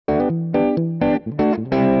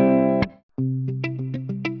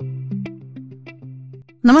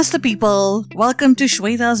Namaste people, welcome to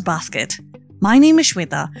Shweta's Basket. My name is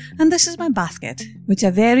Shweta and this is my basket, which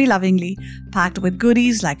I very lovingly packed with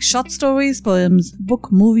goodies like short stories, poems,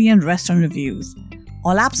 book, movie and restaurant reviews.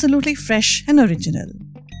 All absolutely fresh and original.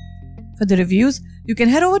 For the reviews, you can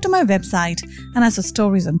head over to my website, and as for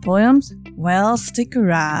stories and poems, well, stick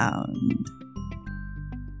around.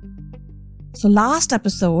 So last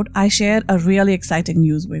episode, I shared a really exciting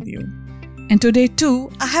news with you. And today too,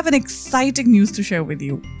 I have an exciting news to share with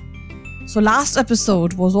you. So last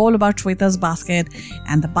episode was all about Shweta's Basket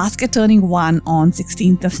and the basket turning 1 on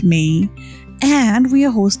 16th of May. And we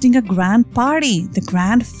are hosting a grand party, the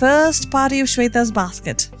grand first party of Shweta's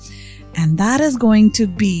Basket. And that is going to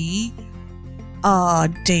be a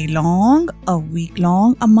day-long, a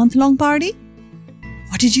week-long, a month-long party.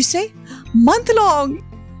 What did you say? Month-long!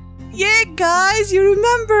 Yay guys, you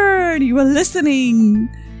remembered! You were listening!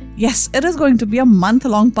 Yes, it is going to be a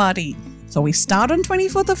month-long party. So we start on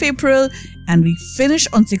 24th of April and we finish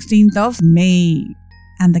on 16th of May.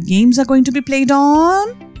 And the games are going to be played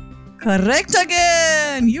on? Correct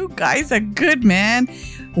again! You guys are good, man.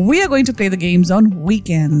 We are going to play the games on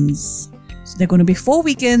weekends. So there are going to be 4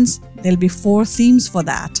 weekends. There'll be 4 themes for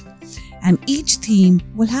that. And each theme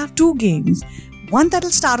will have 2 games. One that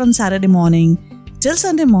will start on Saturday morning till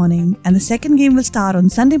Sunday morning. And the second game will start on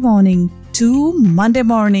Sunday morning to Monday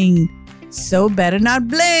morning. So better not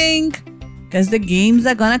blink, because the games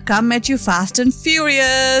are gonna come at you fast and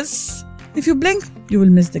furious. If you blink, you will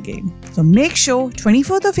miss the game. So make sure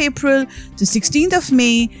 24th of April to 16th of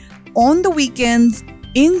May on the weekends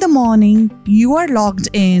in the morning, you are logged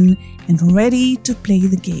in and ready to play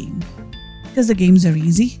the game. Because the games are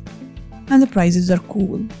easy and the prizes are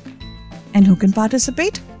cool. And who can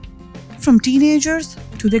participate? From teenagers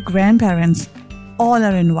to their grandparents, all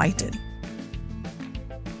are invited.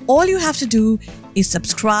 All you have to do is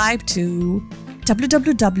subscribe to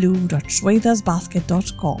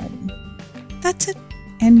www.shwetasbasket.com. That's it.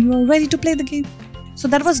 And you are ready to play the game. So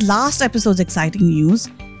that was last episode's exciting news.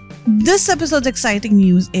 This episode's exciting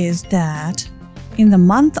news is that in the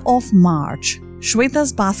month of March,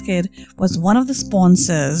 Shweta's Basket was one of the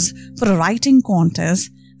sponsors for a writing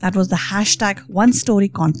contest that was the hashtag One Story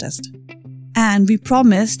Contest. And we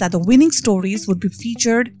promised that the winning stories would be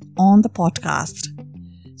featured on the podcast.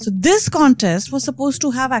 So this contest was supposed to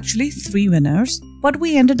have actually 3 winners, but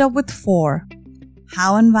we ended up with 4.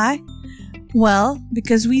 How and why? Well,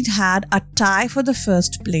 because we'd had a tie for the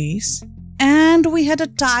first place and we had a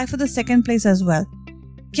tie for the second place as well.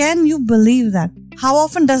 Can you believe that? How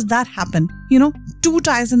often does that happen? 2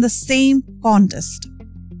 ties in the same contest.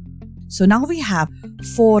 So now we have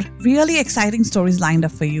 4 really exciting stories lined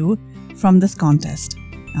up for you from this contest.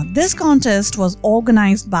 Now this contest was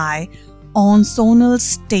organized by On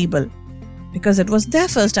Sonal's Table because it was their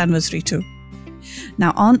first anniversary too.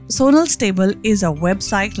 Now On Sonal's Table is a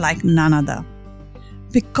website like none other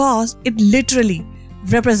because it literally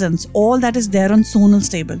represents all that is there on Sonal's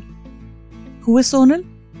Table. Who is Sonal?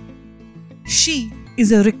 She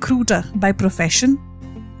is a recruiter by profession,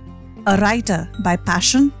 a writer by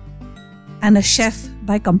passion, and a chef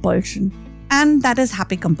by compulsion. And that is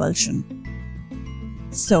happy compulsion.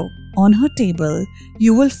 So on her table,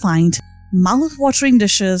 you will find mouth-watering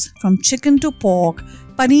dishes from chicken to pork,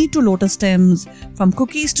 paneer to lotus stems, from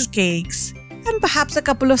cookies to cakes, and perhaps a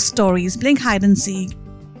couple of stories playing hide and seek,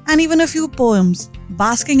 and even a few poems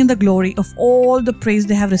basking in the glory of all the praise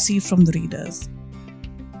they have received from the readers.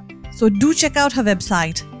 So do check out her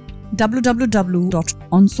website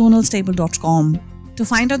www.onsonalstable.com to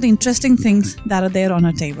find out the interesting things that are there on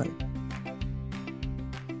her table.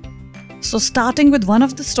 So starting with one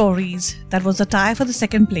of the stories that was a tie for the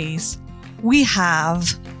second place, we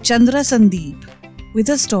have Chandra Sandeep with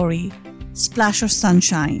a story, Splash of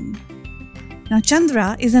Sunshine. Now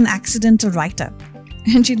Chandra is an accidental writer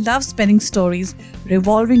and she loves penning stories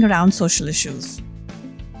revolving around social issues.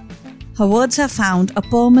 Her words have found a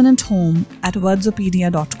permanent home at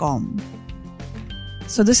Wordsopedia.com.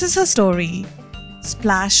 So this is her story,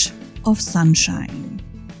 Splash of Sunshine.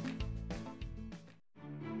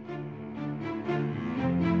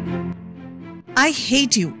 I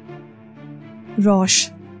hate you. Rosh,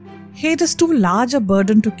 hate is too large a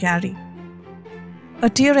burden to carry. A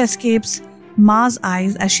tear escapes Ma's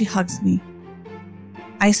eyes as she hugs me.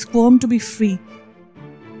 I squirm to be free,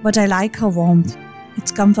 but I like her warmth.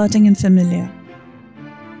 It's comforting and familiar.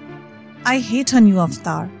 I hate her new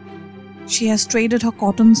avatar. She has traded her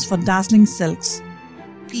cottons for dazzling silks.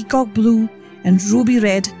 Peacock blue and ruby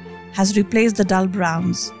red has replaced the dull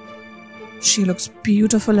browns. She looks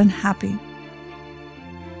beautiful and happy.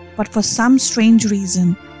 But for some strange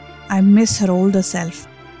reason, I miss her older self.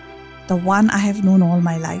 the one I have known all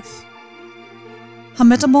my life. Her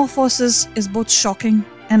metamorphosis is both shocking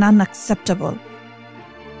and unacceptable.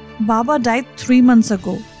 Baba died 3 months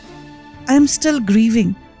ago. I am still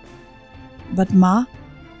grieving. But Ma,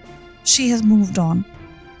 she has moved on.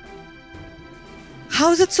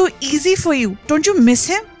 How is it so easy for you? Don't you miss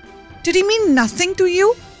him? Did he mean nothing to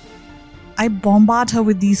you? I bombard her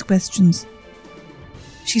with these questions.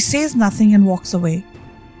 She says nothing and walks away,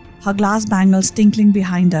 her glass bangles tinkling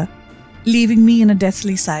behind her, leaving me in a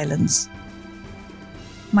deathly silence.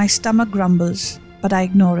 My stomach grumbles, but I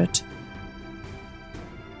ignore it.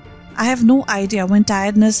 I have no idea when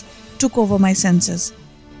tiredness took over my senses.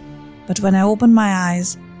 But when I open my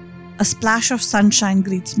eyes, a splash of sunshine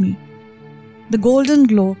greets me. The golden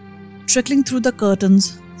glow trickling through the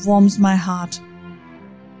curtains warms my heart.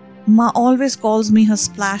 Ma always calls me her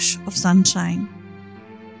splash of sunshine.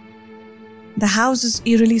 The house is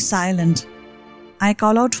eerily silent. I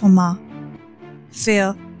call out for Ma.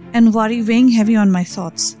 Fear and worry weighing heavy on my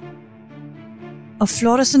thoughts. A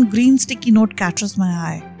fluorescent green sticky note catches my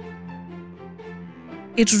eye.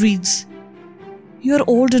 It reads, "You are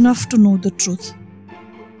old enough to know the truth.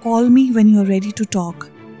 Call me when you are ready to talk."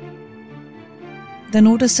 The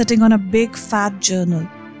note is sitting on a big fat journal.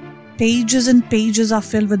 Pages and pages are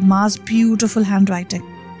filled with Ma's beautiful handwriting.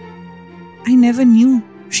 I never knew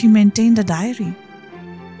she maintained a diary.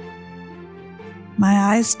 My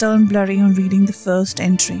eyes turn blurry on reading the first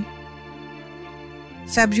entry.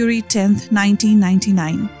 February 10th,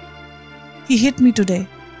 1999. He hit me today.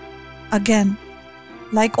 Again.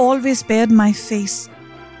 Like always, bared my face.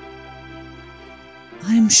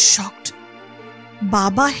 I am shocked.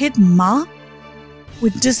 Baba hit Ma?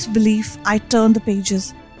 With disbelief, I turn the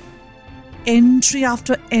pages. Entry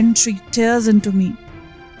after entry tears into me.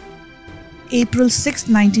 April 6,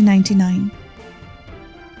 1999.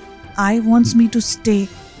 I wants me to stay,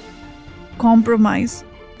 compromise,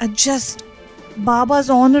 adjust. Baba's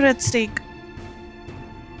honor at stake.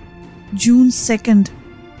 June 2nd,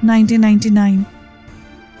 1999.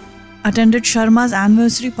 Attended Sharma's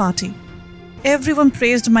anniversary party. Everyone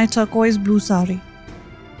praised my turquoise blue sari.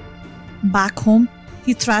 Back home,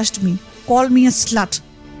 he thrashed me, called me a slut.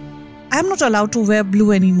 I am not allowed to wear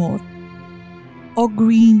blue anymore. Or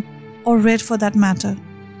green, or red for that matter.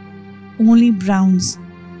 Only browns.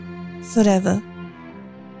 Forever.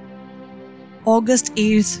 August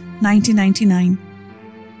 8th, 1999.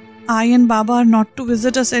 I and Baba are not to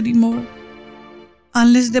visit us anymore.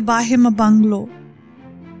 Unless they buy him a bungalow.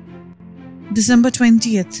 December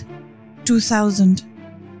 20th, 2000.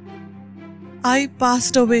 I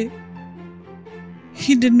passed away.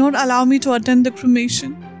 He did not allow me to attend the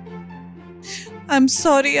cremation. I'm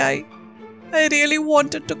sorry, I really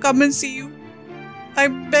wanted to come and see you. I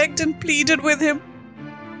begged and pleaded with him.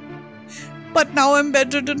 But now I'm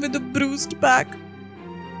bedridden with a bruised back.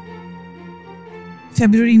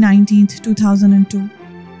 February 19th, 2002.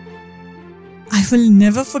 I will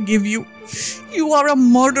never forgive you. You are a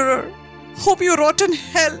murderer. Hope you rot in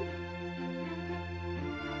hell.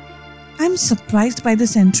 I'm surprised by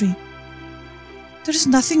this entry. There is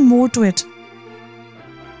nothing more to it.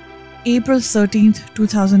 April 13th,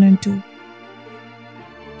 2002.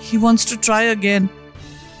 He wants to try again.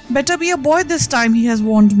 Better be a boy this time, he has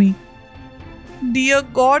warned me. Dear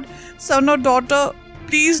God, son or daughter,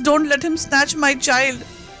 please don't let him snatch my child.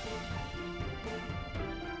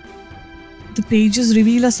 The pages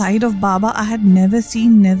reveal a side of Baba I had never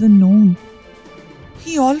seen, never known.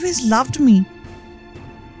 He always loved me.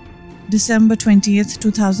 December 20th,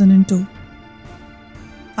 2002.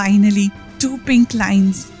 Finally, 2 pink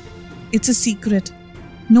lines. It's a secret.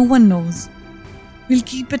 No one knows. We'll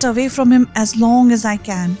keep it away from him as long as I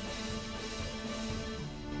can.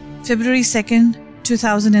 February 2nd,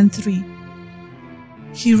 2003.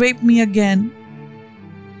 He raped me again.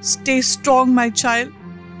 Stay strong, my child.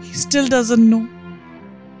 He still doesn't know.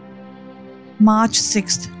 March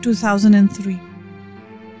 6th, 2003.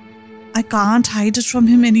 I can't hide it from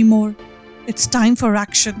him anymore. It's time for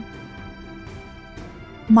action.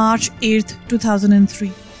 March 8th,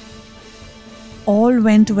 2003. All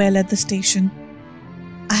went well at the station.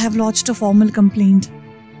 I have lodged a formal complaint.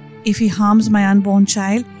 If he harms my unborn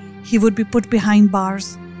child, he would be put behind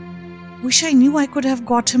bars. Wish I knew I could have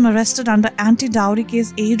got him arrested under anti-dowry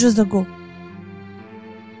case ages ago.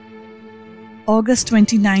 August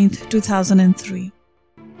 29th, 2003.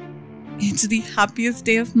 It's the happiest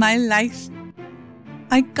day of my life.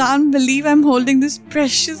 I can't believe I'm holding this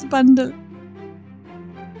precious bundle.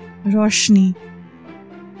 Roshni,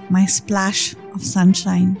 my splash of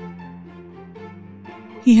sunshine.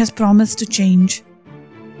 He has promised to change.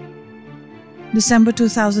 December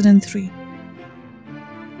 2003.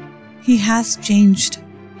 He has changed,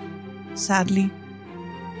 sadly,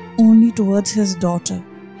 only towards his daughter.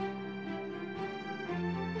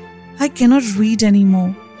 I cannot read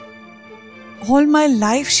anymore. All my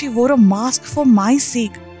life she wore a mask for my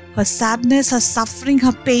sake. Her sadness, her suffering,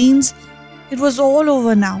 her pains, it was all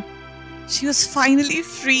over now. She was finally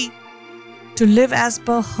free to live as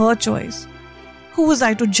per her choice. Who was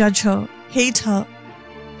I to judge her, hate her?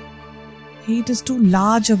 Hate is too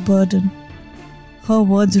large a burden. Her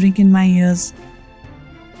words ring in my ears.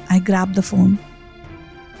 I grab the phone.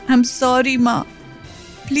 I'm sorry, Ma.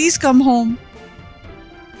 Please come home.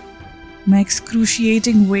 My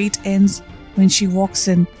excruciating wait ends when she walks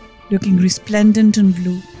in, looking resplendent in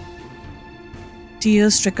blue.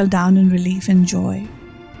 Tears trickle down in relief and joy.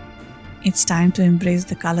 It's time to embrace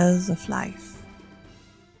the colors of life.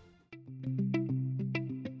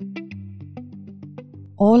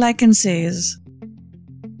 All I can say is,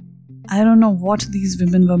 I don't know what these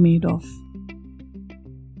women were made of.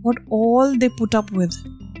 What all they put up with,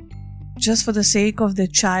 just for the sake of their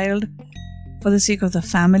child, for the sake of the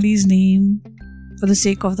family's name, for the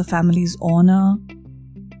sake of the family's honor.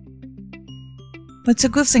 But it's a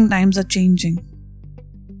good thing times are changing.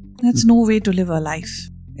 That's no way to live a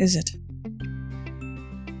life, is it?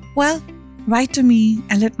 Well, write to me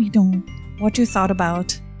and let me know what you thought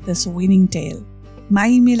about this winning tale. My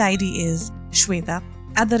email ID is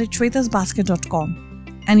shweta@shwetasbasket.com,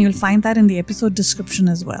 and you'll find that in the episode description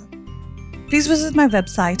as well. Please visit my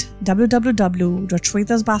website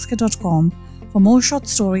www.shwetasbasket.com for more short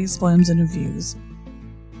stories, poems and reviews.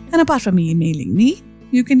 And apart from emailing me,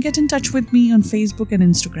 you can get in touch with me on Facebook and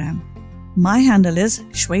Instagram. My handle is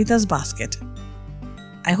Shweta's Basket.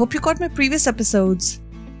 I hope you caught my previous episodes,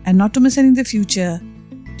 and not to miss any in the future,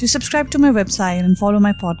 to subscribe to my website and follow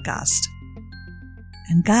my podcast.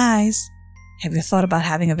 And guys, have you thought about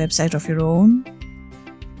having a website of your own?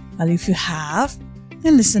 Well, if you have,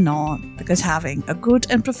 then listen on, because having a good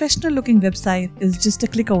and professional looking website is just a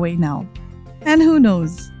click away now. And who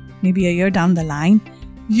knows, maybe a year down the line,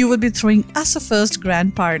 you will be throwing us a first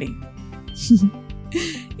grand party.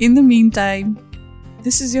 In the meantime,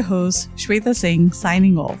 this is your host, Shweta Singh,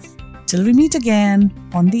 signing off. Till we meet again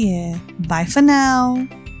on the air. Bye for now.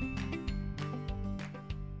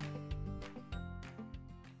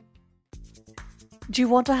 Do you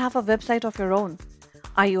want to have a website of your own?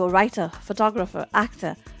 Are you a writer, photographer,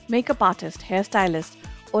 actor, makeup artist, hairstylist,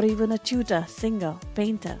 or even a tutor, singer,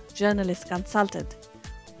 painter, journalist, consultant?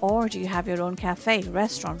 Or do you have your own cafe,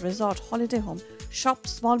 restaurant, resort, holiday home, shop,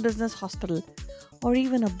 small business, hospital, or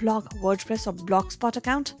even a blog, WordPress or Blogspot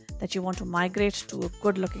account that you want to migrate to a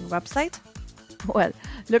good-looking website? Well,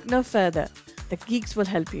 look no further. The geeks will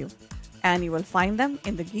help you, and you will find them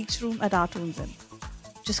in the Geeks Room at Artoons Inn.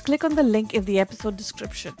 Just click on the link in the episode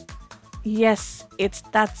description. Yes, it's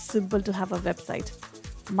that simple to have a website.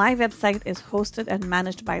 My website is hosted and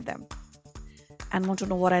managed by them. And want to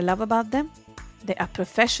know what I love about them? They are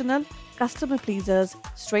professional, customer pleasers,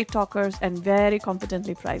 straight talkers, and very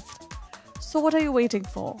confidently priced. So what are you waiting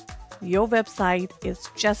for? Your website is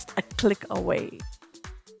just a click away.